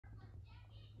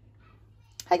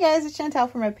Hi guys, it's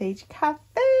Chantale from Lepage Cafe.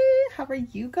 How are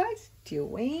you guys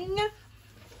doing?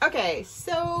 Okay,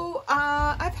 so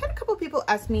I've had a couple people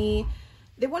ask me,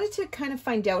 they wanted to kind of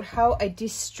find out how I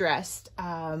distressed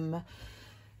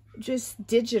just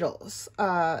digitals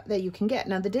that you can get.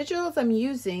 Now the digitals I'm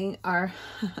using are,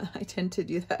 I tend to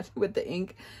do that with the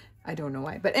ink. I don't know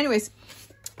why, but anyways,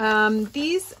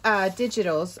 these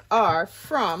digitals are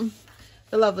from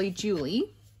the lovely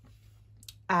Julie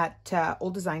at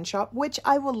Old Design Shop, which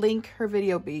I will link her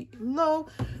video below.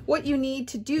 What you need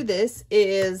to do this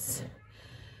is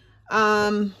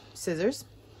scissors,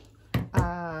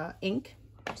 ink.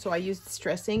 So I used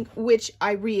Distress ink, which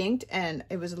I re-inked, and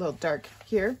it was a little dark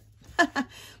here,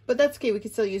 but that's okay. We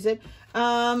can still use it.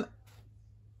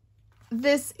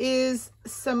 This is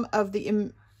some of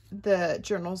the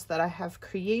journals that I have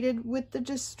created with the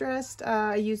distressed.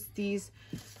 I used these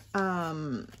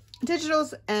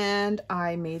digitals and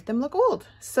I made them look old.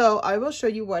 So I will show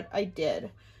you what I did.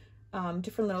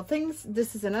 Different little things.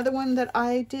 This is another one that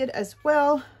I did as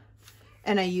well.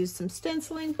 And I used some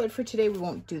stenciling, but for today we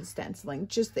won't do the stenciling,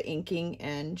 just the inking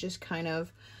and just kind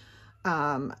of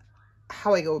how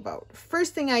I go about.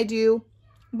 First thing I do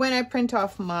when I print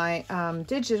off my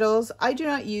digitals, I do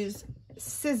not use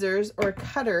scissors or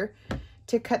cutter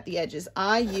to cut the edges.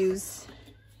 I use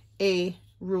a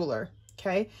ruler.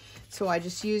 Okay, so I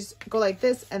just go like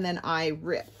this and then I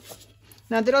rip.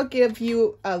 Now that'll give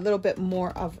you a little bit more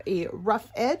of a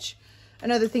rough edge.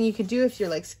 Another thing you can do if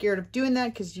you're like scared of doing that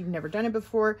because you've never done it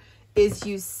before is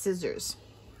use scissors.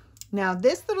 Now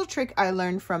this little trick I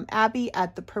learned from Abby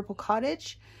at the Purple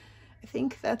Cottage. I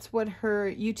think that's what her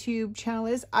YouTube channel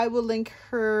is. I will link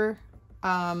her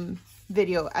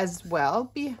video as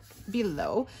well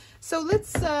below. So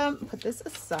let's put this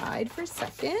aside for a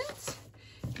second.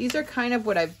 These are kind of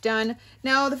what I've done.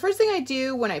 Now, the first thing I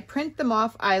do when I print them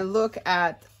off, I look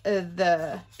at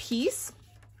the piece.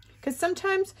 Because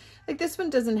sometimes, like this one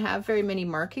doesn't have very many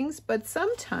markings, but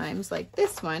sometimes, like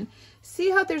this one, see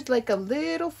how there's like a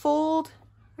little fold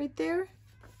right there?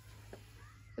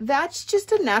 That's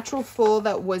just a natural fold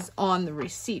that was on the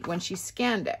receipt when she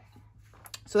scanned it.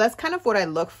 So that's kind of what I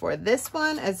look for. This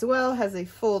one as well has a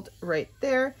fold right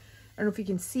there. I don't know if you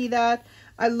can see that.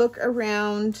 I look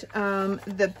around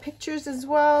the pictures as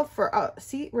well for,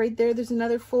 see right there, there's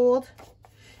another fold.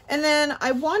 And then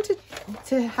I wanted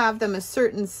to have them a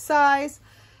certain size,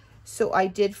 so I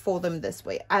did fold them this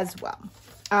way as well.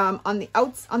 On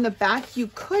the back, you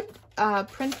could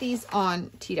print these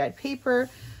on tea-dyed paper,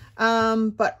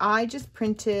 but I just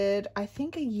printed, I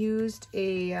think I used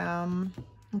a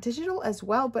digital as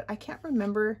well, but I can't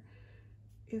remember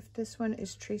if this one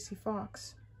is Tracy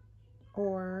Fox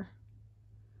or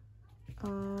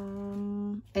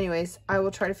anyways, I will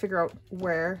try to figure out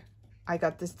where I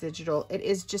got this digital. It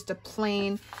is just a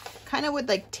plain kind of with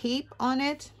like tape on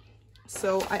it.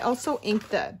 So I also inked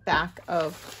the back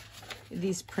of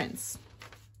these prints.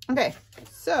 Okay,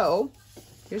 so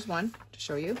here's one to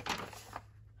show you.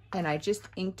 And I just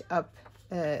inked up,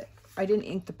 I didn't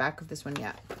ink the back of this one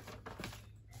yet.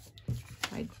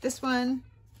 This one,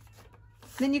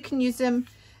 then you can use them.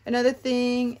 Another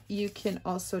thing, you can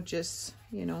also just,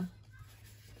 you know,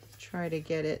 try to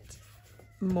get it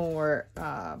more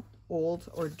old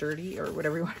or dirty or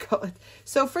whatever you want to call it.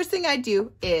 So first thing I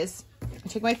do is I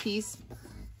take my piece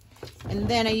and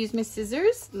then I use my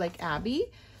scissors like Abby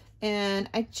and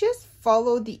I just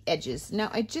follow the edges.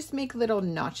 Now I just make little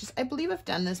notches. I believe I've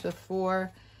done this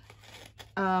before,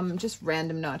 just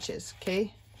random notches,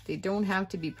 okay? They don't have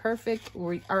to be perfect.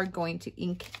 We are going to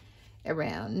ink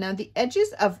around. Now the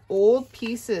edges of old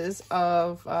pieces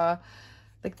of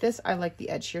like this, I like the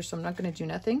edge here, so I'm not going to do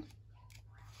nothing.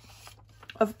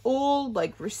 Of old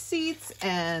like receipts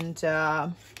and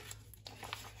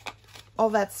all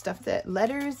that stuff, that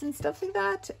letters and stuff like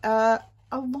that, a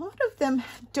lot of them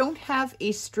don't have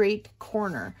a straight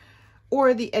corner,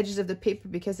 or the edges of the paper,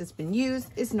 because it's been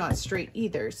used, is not straight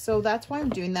either. So that's why I'm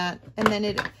doing that. And then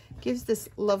it gives this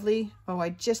lovely, oh, I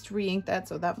just re-inked that,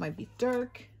 so that might be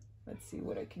dark. Let's see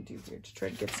what I can do here to try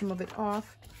to get some of it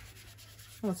off.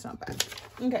 Oh, it's not bad.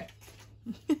 Okay.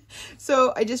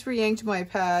 So I just re-inked my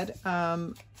pad.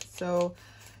 So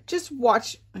just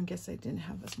watch. I guess I didn't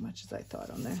have as much as I thought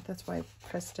on there. That's why I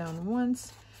pressed down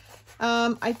once.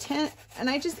 And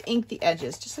I just ink the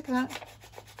edges just like that.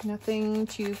 Nothing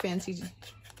too fancy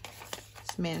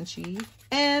smanchy.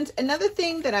 And another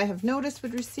thing that I have noticed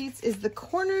with receipts is the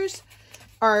corners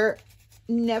are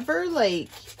never like,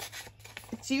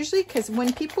 it's usually because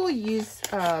when people use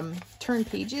turn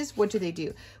pages, what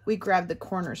do? We grab the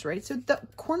corners, right? So the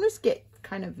corners get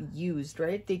kind of used,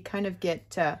 right? They kind of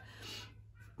get,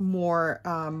 more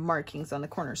markings on the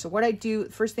corner. So what I do,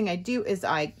 first thing I do is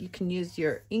you can use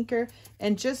your inker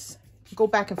and just go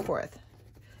back and forth.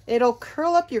 It'll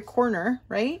curl up your corner,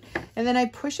 right? And then I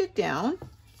push it down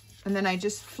and then I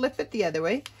just flip it the other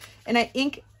way and I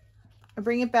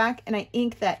bring it back and I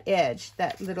ink that edge,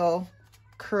 that little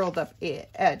curled up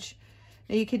edge.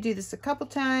 Now you could do this a couple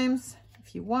times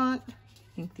if you want,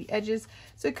 ink the edges.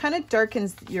 So it kind of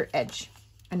darkens your edge.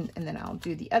 And then I'll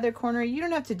do the other corner. You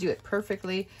don't have to do it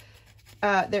perfectly.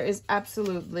 There is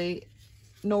absolutely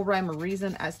no rhyme or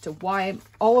reason as to why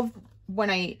when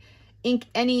I ink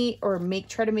any or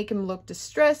try to make them look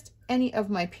distressed, any of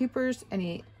my papers,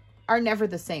 are never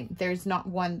the same. There's not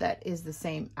one that is the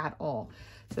same at all.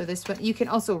 So this one, you can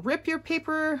also rip your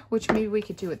paper, which maybe we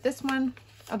could do with this one.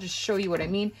 I'll just show you what I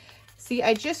mean. See,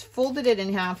 I just folded it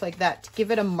in half like that to give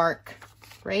it a mark,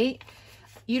 right?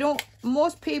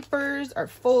 Most papers are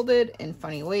folded in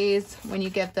funny ways when you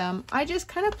get them. I just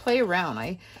kind of play around.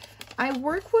 I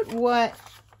work with what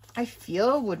I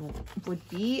feel would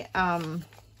be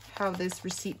how this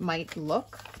receipt might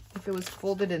look if it was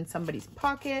folded in somebody's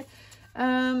pocket.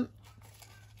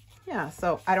 Yeah,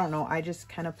 so I don't know. I just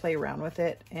kind of play around with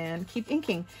it and keep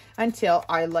inking until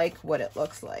I like what it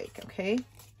looks like, okay?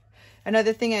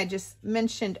 Another thing I just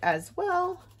mentioned as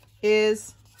well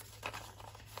is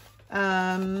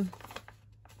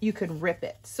you could rip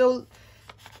it. So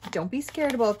don't be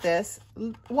scared about this.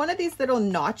 One of these little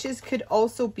notches could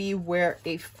also be where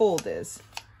a fold is.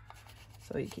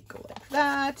 So you could go like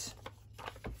that.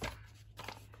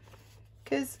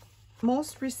 Because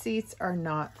most receipts are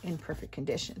not in perfect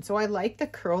condition. So I like the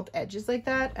curled edges like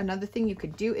that. Another thing you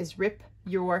could do is rip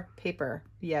your paper.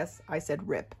 Yes, I said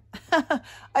rip.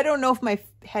 I don't know if my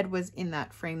head was in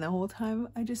that frame the whole time.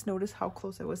 I just noticed how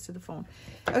close I was to the phone.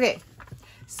 Okay,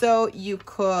 so you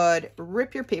could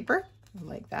rip your paper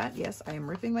like that. Yes, I am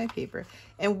ripping my paper.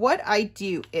 And what I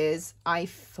do is I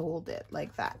fold it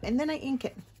like that and then I ink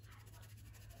it.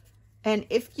 And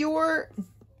if your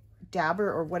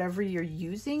dabber or whatever you're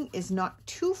using is not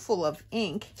too full of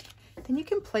ink, then you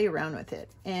can play around with it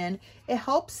and it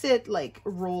helps it like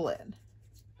roll in.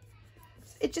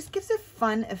 It just gives a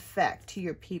fun effect to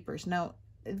your papers. Now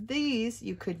these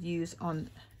you could use on,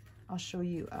 I'll show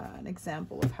you an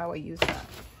example of how I use that.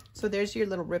 So there's your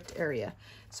little ripped area.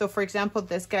 So for example,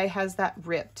 this guy has that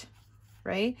ripped,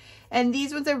 right? And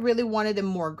these ones I really wanted them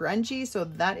more grungy, so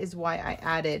that is why I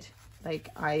added, like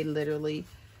I literally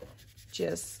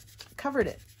just covered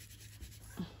it.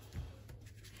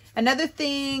 Another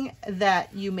thing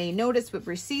that you may notice with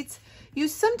receipts, you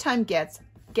sometimes get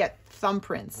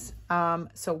thumbprints.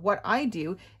 So what I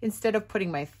do, instead of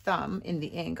putting my thumb in the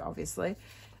ink, obviously,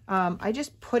 I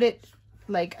just put it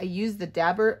like I use the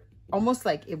dabber almost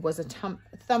like it was a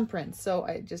thumbprint. So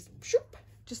I just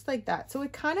like that. So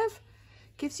it kind of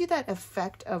gives you that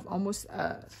effect of almost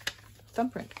a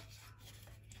thumbprint.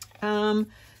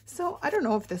 So I don't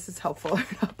know if this is helpful or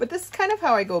not, but this is kind of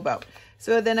how I go about.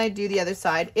 So then I do the other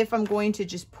side. If I'm going to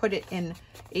just put it in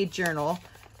a journal,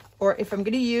 or if I'm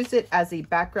going to use it as a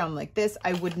background like this,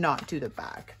 I would not do the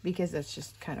back because that's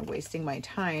just kind of wasting my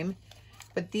time.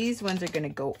 But these ones are going to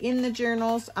go in the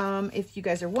journals. If you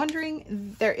guys are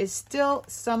wondering, there is still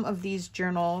some of these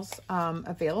journals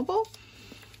available.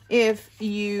 If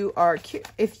you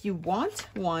want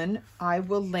one, I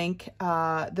will link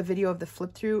the video of the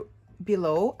flip through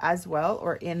below as well,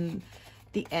 or in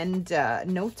the end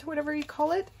notes or whatever you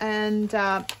call it, and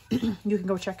you can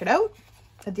go check it out.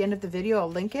 At the end of the video I'll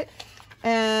link it,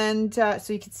 and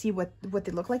so you can see what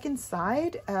they look like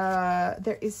inside.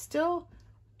 There is still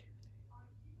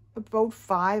about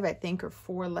 5, I think, or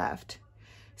 4 left,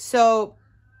 so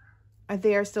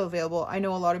they are still available. I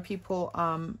know a lot of people,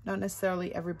 not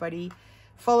necessarily everybody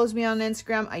follows me on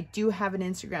Instagram. I do have an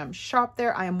Instagram shop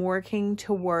there. I am working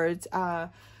towards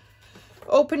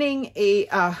opening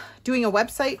doing a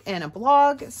website and a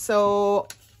blog, so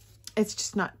it's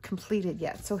just not completed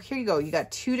yet. So here you go. You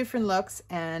got 2 different looks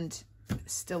and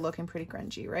still looking pretty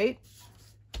grungy, right?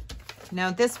 Now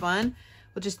this one,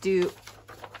 we'll just do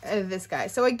this guy.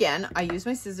 So again, I use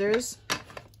my scissors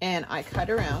and I cut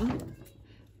around.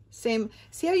 Same,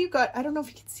 see how you got, I don't know if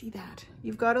you can see that.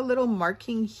 You've got a little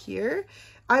marking here.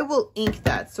 I will ink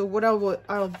that. So what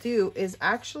I'll do is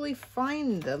actually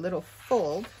find the little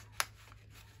fold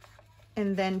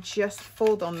and then just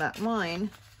fold on that line,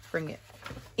 bring it,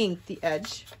 ink the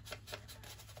edge,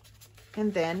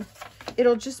 and then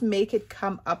it'll just make it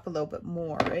come up a little bit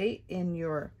more, right? In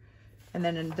your, and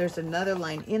then there's another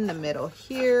line in the middle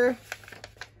here.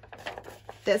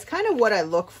 That's kind of what I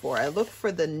look for. I look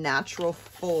for the natural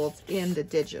folds in the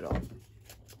digital.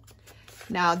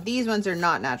 Now, these ones are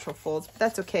not natural folds, but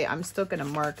that's okay. I'm still going to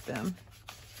mark them.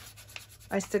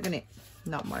 I'm still going to,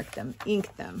 not mark them,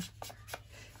 ink them.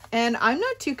 And I'm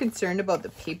not too concerned about the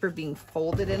paper being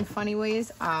folded in funny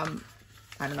ways. I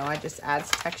don't know, it just adds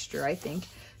texture, I think.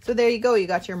 So there you go, you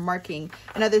got your marking.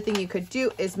 Another thing you could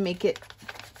do is make it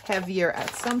heavier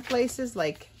at some places,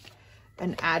 like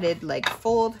an added like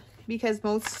fold, because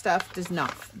most stuff does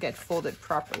not get folded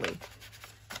properly.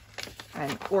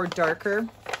 And or darker.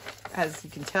 As you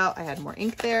can tell, I had more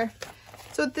ink there.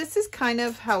 So this is kind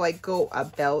of how I go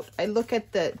about. I look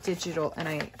at the digital and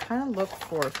I kind of look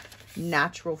for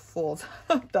natural folds.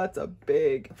 That's a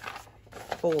big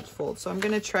fold. So I'm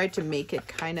going to try to make it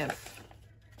kind of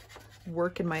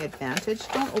work in my advantage.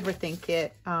 Don't overthink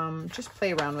it. Just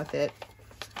play around with it.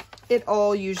 It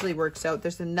all usually works out.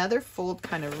 There's another fold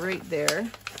kind of right there.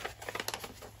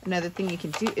 Another thing you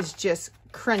can do is just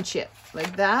crunch it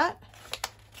like that.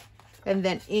 And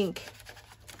then ink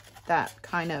that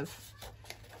kind of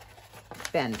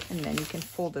bend, and then you can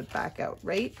fold it back out,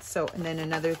 right? So, and then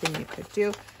another thing you could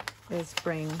do is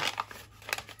bring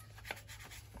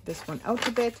this one out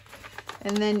a bit,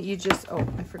 and then you just, oh,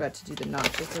 I forgot to do the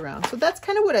notches around. So that's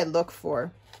kind of what I look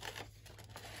for.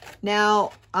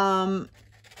 Now,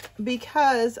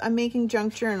 because I'm making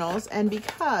junk journals, and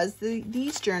because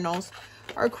these journals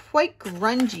are quite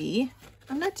grungy,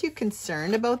 I'm not too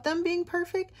concerned about them being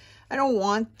perfect. I don't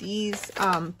want these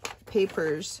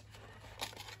papers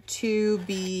to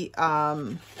be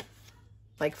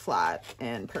like flat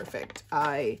and perfect.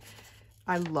 I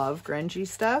love grungy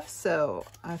stuff, so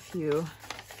if you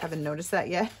haven't noticed that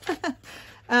yet.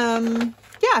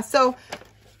 Yeah, so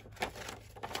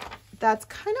that's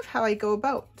kind of how I go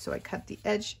about. So I cut the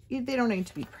edge. They don't need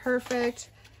to be perfect.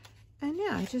 And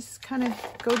yeah, I just kind of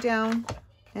go down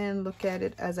and look at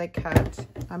it as I cut.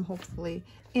 I'm hopefully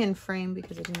in frame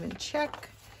because I didn't even check.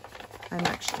 I'm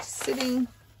actually sitting.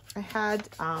 I had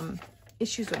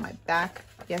issues with my back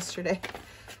yesterday.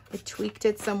 I tweaked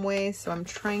it some way, so I'm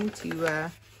trying to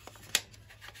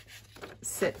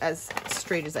sit as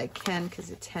straight as I can because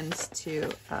it tends to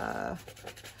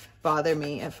bother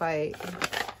me if I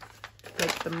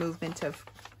like the movement of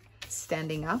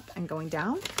standing up and going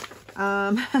down.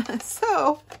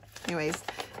 So anyways,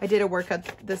 I did a workout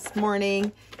this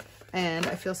morning and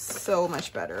I feel so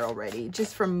much better already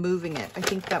just from moving it. I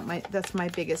think that's my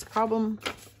biggest problem.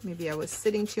 Maybe I was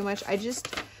sitting too much. I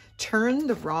just turned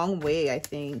the wrong way, I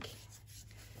think.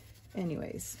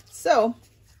 Anyways, so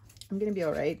I'm gonna be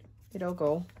all right. It'll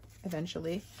go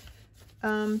eventually.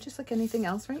 Just like anything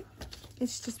else, right?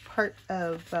 It's just part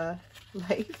of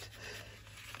life.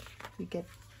 You get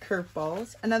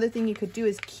curveballs. Another thing you could do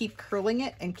is keep curling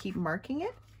it and keep marking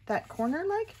it, that corner,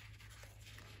 like.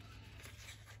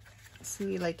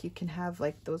 See, like you can have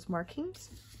like those markings.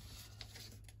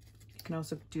 You can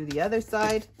also do the other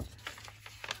side.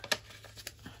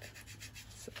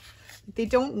 So, they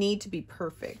don't need to be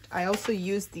perfect. I also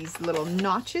use these little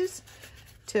notches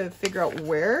to figure out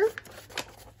where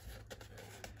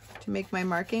to make my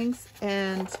markings,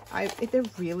 and they're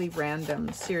really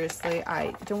random. Seriously,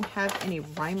 I don't have any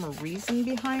rhyme or reason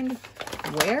behind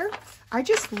where. I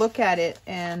just look at it,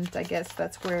 and I guess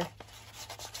that's where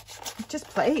just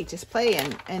play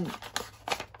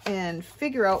and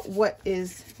figure out what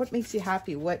makes you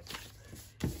happy, what,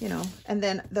 you know. And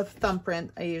then the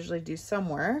thumbprint I usually do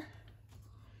somewhere.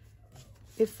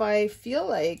 If I feel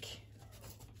like,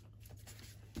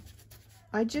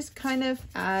 I just kind of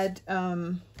add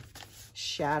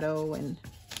shadow and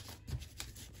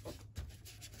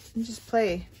just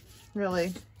play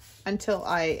really until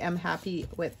I am happy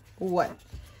with what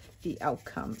the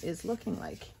outcome is looking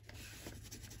like.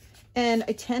 And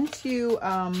I tend to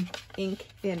ink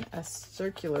in a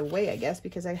circular way, I guess,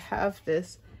 because I have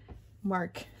this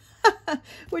mark,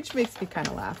 which makes me kind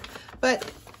of laugh. But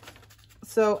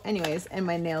so anyways, and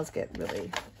my nails get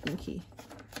really inky.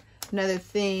 Another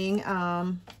thing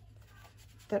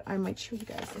that I might show you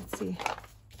guys, let's see.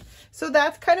 So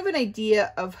that's kind of an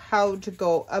idea of how to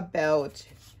go about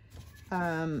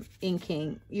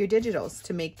inking your digitals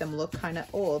to make them look kind of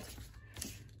old,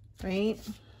 right?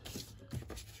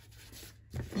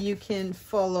 You can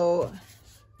follow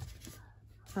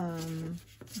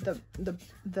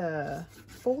the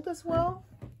fold as well.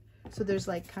 So there's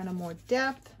like kind of more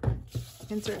depth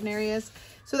in certain areas.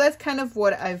 So that's kind of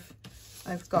what I've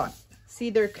got. See,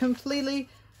 they're completely,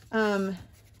 they're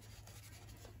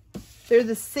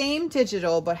the same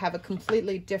digital, but have a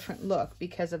completely different look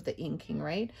because of the inking,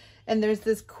 right? And there's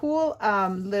this cool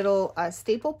little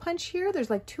staple punch here. There's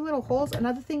like 2 little holes.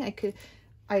 Another thing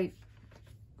I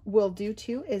will do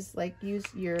too is like use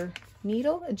your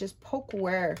needle and just poke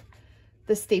where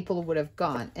the staple would have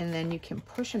gone. And then you can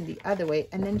push them the other way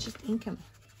and then just ink them.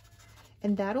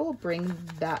 And that'll bring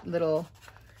that little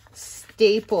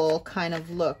staple kind of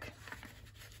look.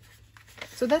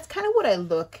 So that's kind of what I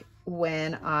look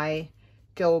when I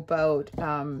go about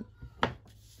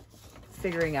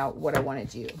figuring out what I want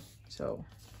to do. So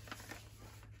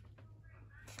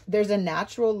there's a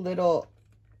natural little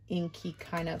inky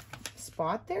kind of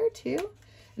spot there too.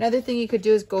 Another thing you could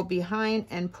do is go behind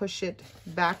and push it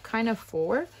back kind of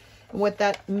forward. And what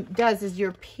that does is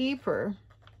your paper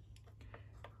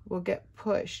will get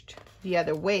pushed the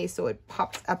other way, so it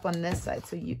pops up on this side.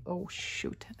 So you, oh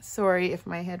shoot, sorry if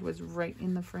my head was right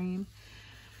in the frame.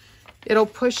 It'll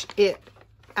push it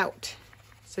out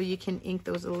so you can ink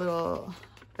those a little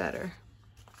better.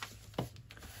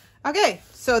 Okay,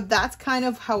 so that's kind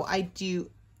of how I do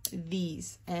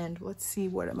these. And let's see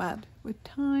what I'm at with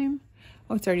time.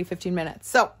 Oh, it's already 15 minutes.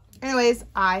 So anyways,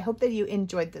 I hope that you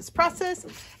enjoyed this process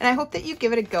and I hope that you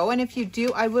give it a go. And if you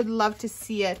do, I would love to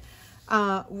see it,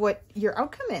 what your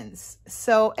outcome is.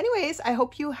 So anyways, I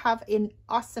hope you have an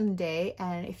awesome day.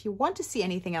 And if you want to see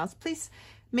anything else, please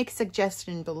make a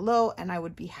suggestion below and I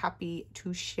would be happy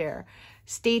to share.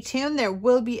 Stay tuned. There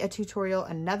will be a tutorial,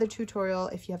 another tutorial.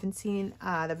 If you haven't seen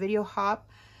the video hop,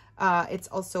 it's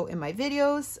also in my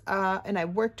videos, and I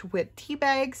worked with tea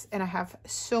bags and I have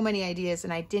so many ideas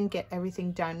and I didn't get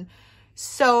everything done.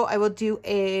 So I will do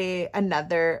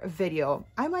another video.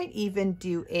 I might even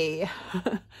do a,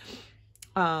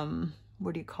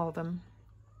 what do you call them?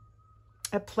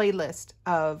 A playlist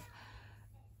of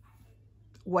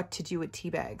what to do with tea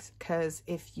bags. Because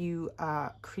if you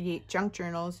create junk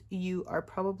journals, you are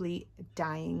probably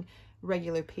dyeing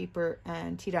regular paper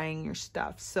and tea dyeing your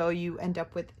stuff, so you end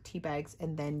up with tea bags.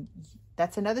 And then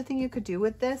that's another thing you could do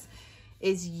with this,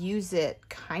 is use it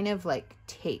kind of like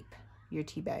tape your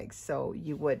tea bags. So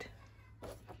you would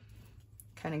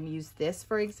kind of use this,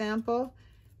 for example,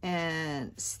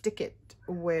 and stick it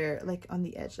where, like on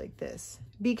the edge like this,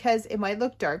 because it might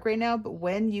look dark right now, but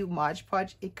when you Mod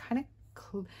Podge, it kind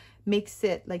of makes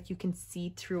it like you can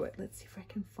see through it. Let's see if I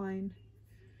can find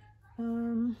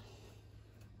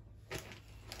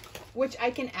which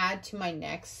I can add to my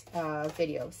next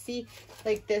video. See,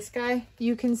 like this guy,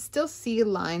 you can still see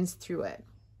lines through it.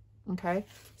 Okay,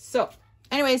 so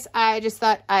anyways, I just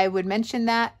thought I would mention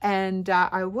that, and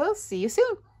I will see you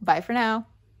soon. Bye for now.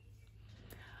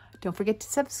 Don't forget to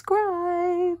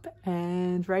subscribe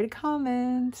and write a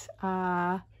comment.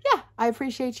 Yeah, I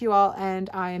appreciate you all, and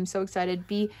I am so excited.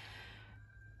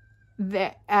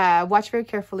 Watch very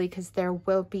carefully because there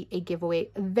will be a giveaway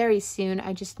very soon.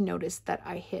 I just noticed that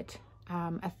I hit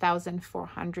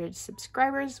 1,400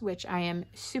 subscribers, which I am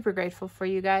super grateful for,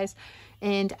 you guys.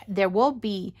 And there will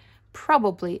be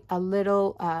probably a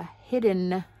little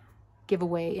hidden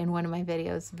giveaway in one of my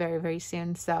videos very, very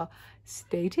soon. So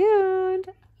stay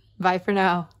tuned. Bye for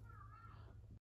now.